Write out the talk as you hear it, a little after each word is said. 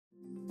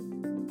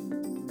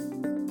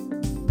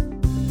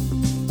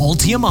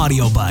Ultium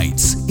Audio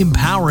Bytes,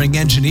 empowering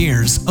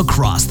engineers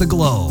across the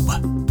globe.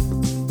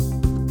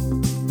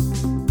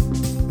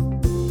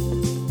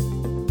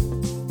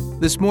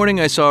 This morning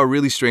I saw a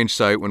really strange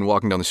sight when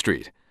walking down the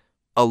street.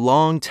 A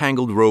long,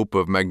 tangled rope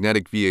of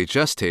magnetic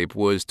VHS tape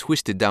was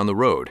twisted down the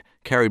road,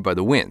 carried by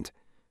the wind.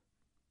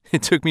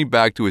 It took me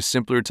back to a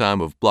simpler time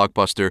of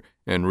Blockbuster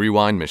and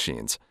rewind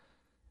machines.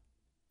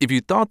 If you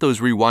thought those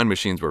rewind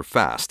machines were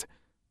fast,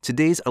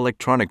 today's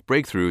electronic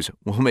breakthroughs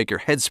will make your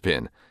head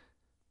spin.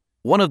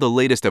 One of the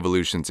latest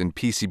evolutions in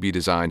PCB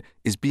design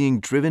is being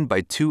driven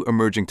by two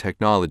emerging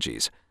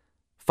technologies: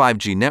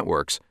 5G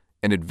networks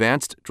and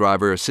advanced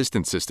driver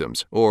assistance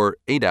systems, or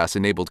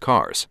ADAS-enabled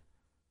cars.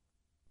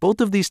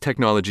 Both of these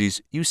technologies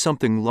use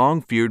something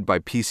long feared by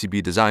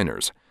PCB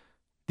designers: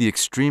 the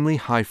extremely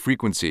high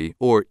frequency,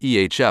 or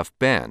EHF,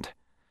 band.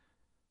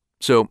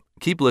 So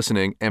keep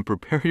listening and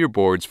prepare your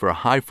boards for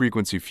a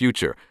high-frequency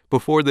future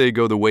before they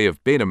go the way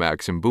of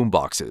Betamax and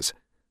boomboxes.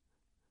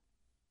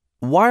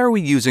 Why are we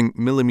using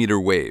millimeter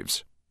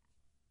waves?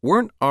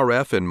 Weren't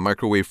RF and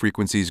microwave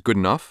frequencies good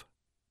enough?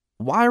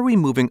 Why are we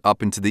moving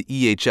up into the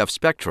EHF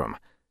spectrum?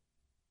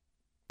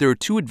 There are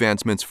two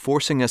advancements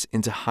forcing us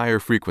into higher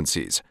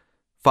frequencies: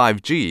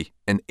 5G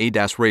and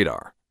ADAS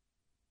radar.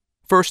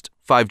 First,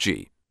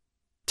 5G.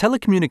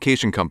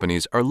 Telecommunication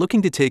companies are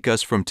looking to take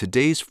us from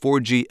today's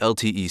 4G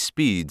LTE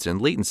speeds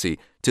and latency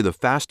to the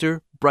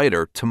faster,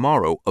 brighter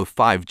tomorrow of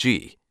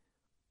 5G.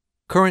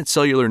 Current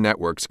cellular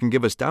networks can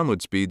give us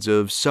download speeds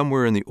of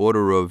somewhere in the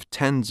order of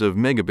tens of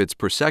megabits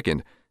per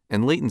second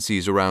and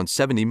latencies around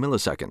 70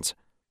 milliseconds.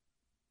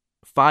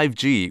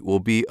 5G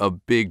will be a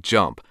big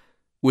jump,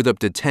 with up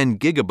to 10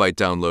 gigabyte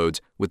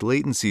downloads with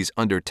latencies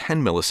under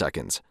 10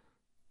 milliseconds.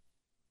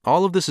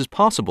 All of this is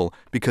possible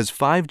because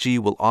 5G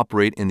will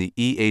operate in the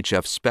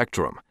EHF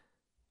spectrum.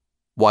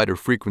 Wider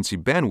frequency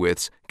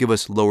bandwidths give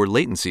us lower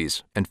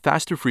latencies, and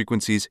faster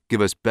frequencies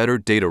give us better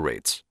data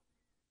rates.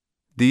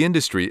 The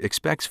industry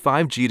expects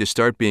 5G to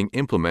start being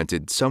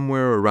implemented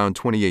somewhere around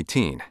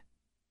 2018.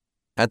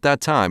 At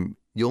that time,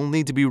 you'll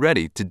need to be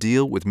ready to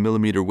deal with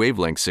millimeter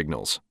wavelength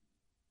signals.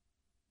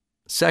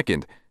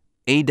 Second,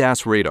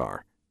 ADAS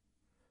radar.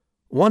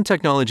 One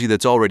technology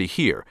that's already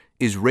here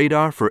is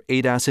radar for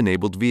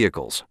ADAS-enabled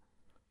vehicles.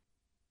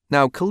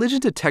 Now,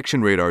 collision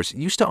detection radars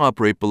used to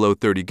operate below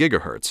 30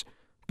 gigahertz,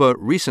 but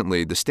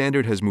recently the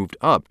standard has moved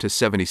up to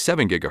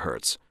 77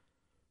 gigahertz.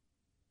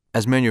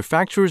 As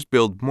manufacturers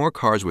build more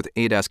cars with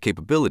ADAS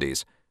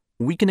capabilities,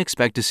 we can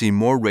expect to see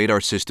more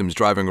radar systems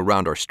driving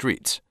around our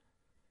streets.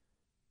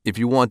 If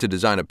you want to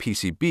design a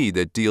PCB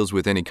that deals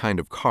with any kind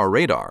of car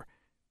radar,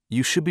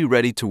 you should be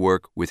ready to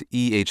work with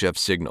EHF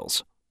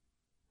signals.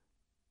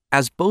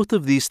 As both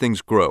of these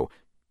things grow,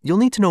 you'll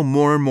need to know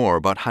more and more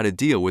about how to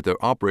deal with their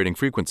operating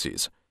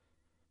frequencies.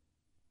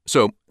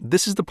 So,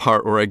 this is the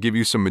part where I give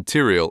you some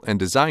material and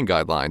design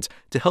guidelines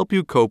to help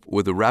you cope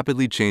with the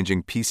rapidly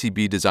changing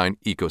PCB design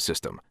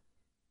ecosystem.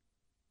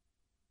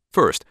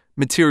 First,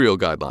 material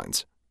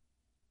guidelines.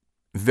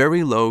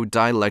 Very low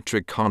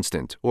dielectric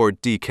constant, or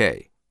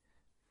DK.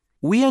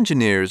 We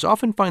engineers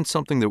often find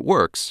something that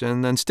works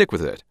and then stick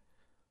with it.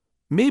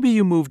 Maybe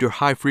you moved your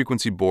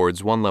high-frequency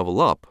boards one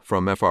level up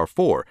from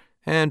FR4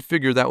 and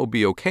figure that will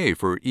be okay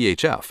for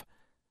EHF.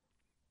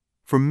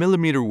 For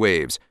millimeter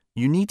waves,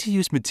 you need to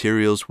use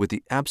materials with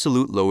the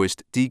absolute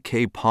lowest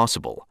DK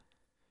possible.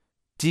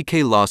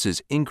 DK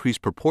losses increase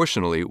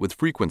proportionally with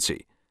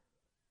frequency.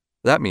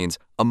 That means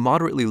a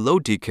moderately low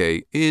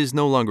DK is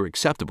no longer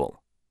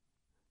acceptable.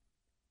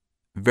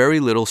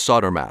 Very little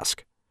solder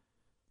mask.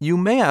 You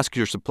may ask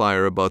your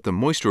supplier about the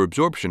moisture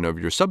absorption of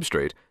your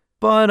substrate,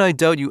 but I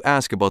doubt you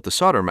ask about the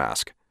solder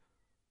mask.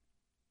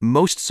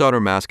 Most solder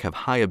masks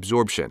have high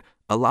absorption,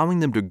 allowing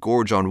them to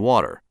gorge on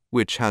water,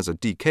 which has a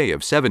DK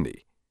of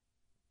 70.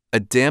 A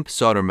damp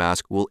solder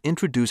mask will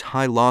introduce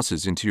high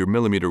losses into your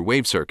millimeter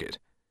wave circuit.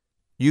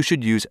 You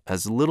should use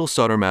as little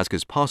solder mask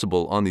as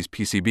possible on these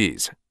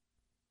PCBs.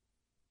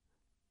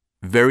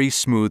 Very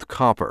smooth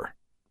copper.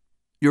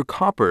 Your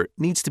copper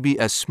needs to be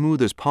as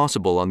smooth as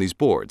possible on these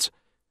boards.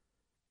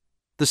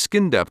 The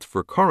skin depth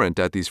for current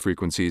at these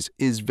frequencies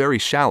is very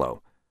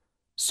shallow,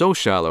 so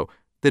shallow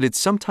that it's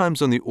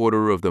sometimes on the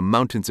order of the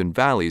mountains and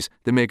valleys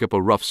that make up a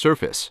rough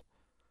surface.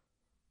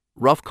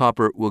 Rough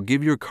copper will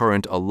give your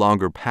current a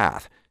longer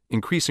path,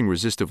 increasing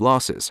resistive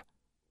losses.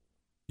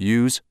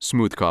 Use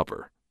smooth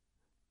copper.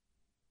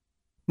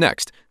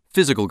 Next,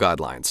 physical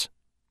guidelines.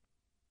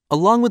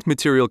 Along with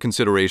material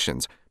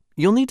considerations,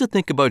 you'll need to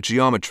think about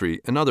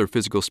geometry and other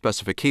physical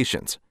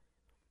specifications.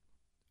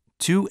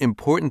 Two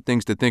important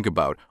things to think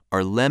about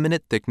are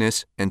laminate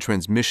thickness and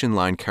transmission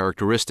line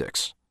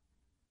characteristics.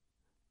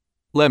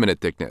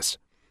 Laminate thickness.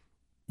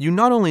 You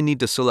not only need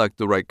to select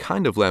the right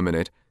kind of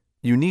laminate,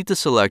 you need to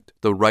select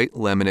the right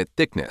laminate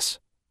thickness.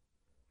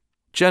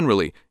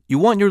 Generally, you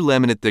want your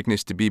laminate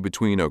thickness to be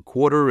between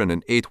 1/4 and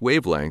 1/8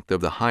 wavelength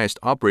of the highest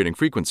operating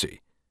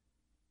frequency.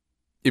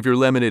 If your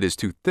laminate is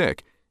too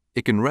thick,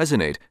 it can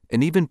resonate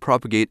and even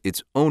propagate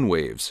its own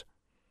waves.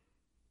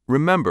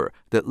 Remember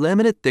that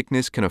laminate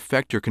thickness can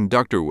affect your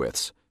conductor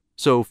widths,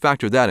 so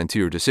factor that into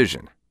your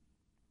decision.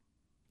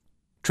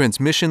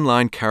 Transmission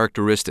line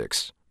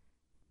characteristics.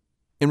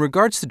 In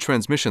regards to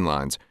transmission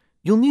lines,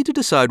 you'll need to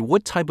decide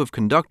what type of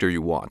conductor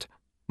you want: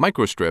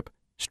 microstrip,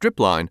 strip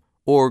line,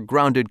 or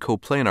grounded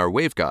coplanar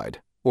waveguide,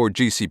 or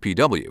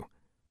GCPW.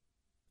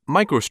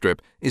 Microstrip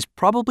is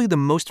probably the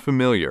most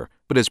familiar,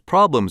 but has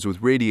problems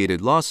with radiated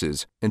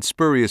losses and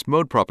spurious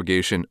mode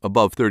propagation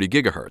above 30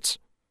 GHz.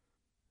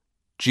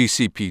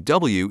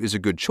 GCPW is a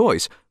good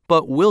choice,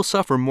 but will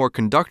suffer more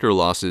conductor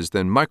losses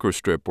than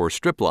microstrip or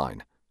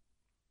stripline.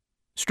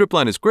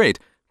 Stripline is great,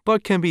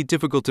 but can be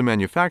difficult to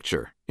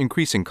manufacture,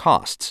 increasing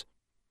costs.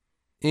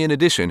 In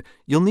addition,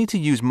 you'll need to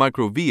use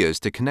microvias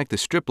to connect the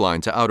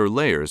stripline to outer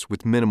layers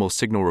with minimal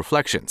signal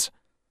reflections.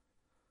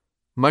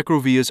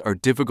 Microvias are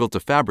difficult to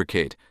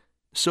fabricate,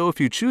 so if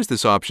you choose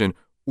this option,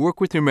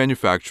 work with your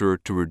manufacturer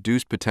to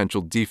reduce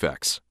potential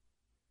defects.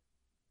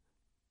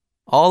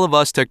 All of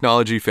us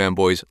technology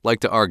fanboys like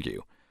to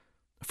argue.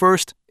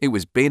 First, it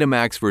was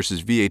Betamax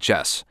versus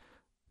VHS,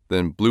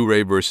 then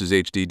Blu-ray versus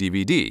HD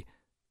DVD,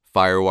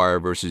 FireWire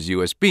versus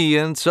USB,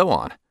 and so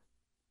on.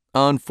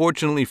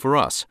 Unfortunately for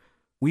us,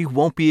 we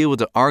won't be able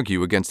to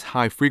argue against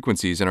high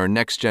frequencies in our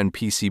next-gen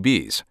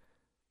PCBs.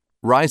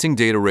 Rising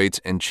data rates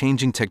and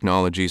changing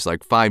technologies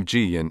like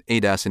 5G and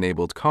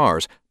ADAS-enabled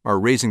cars are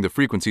raising the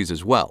frequencies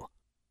as well.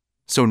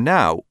 So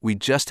now we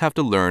just have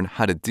to learn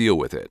how to deal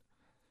with it.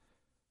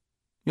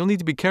 You'll need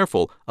to be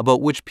careful about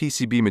which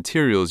PCB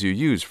materials you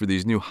use for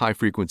these new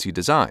high-frequency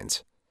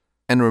designs.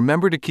 And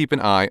remember to keep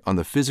an eye on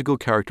the physical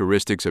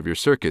characteristics of your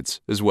circuits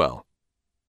as well.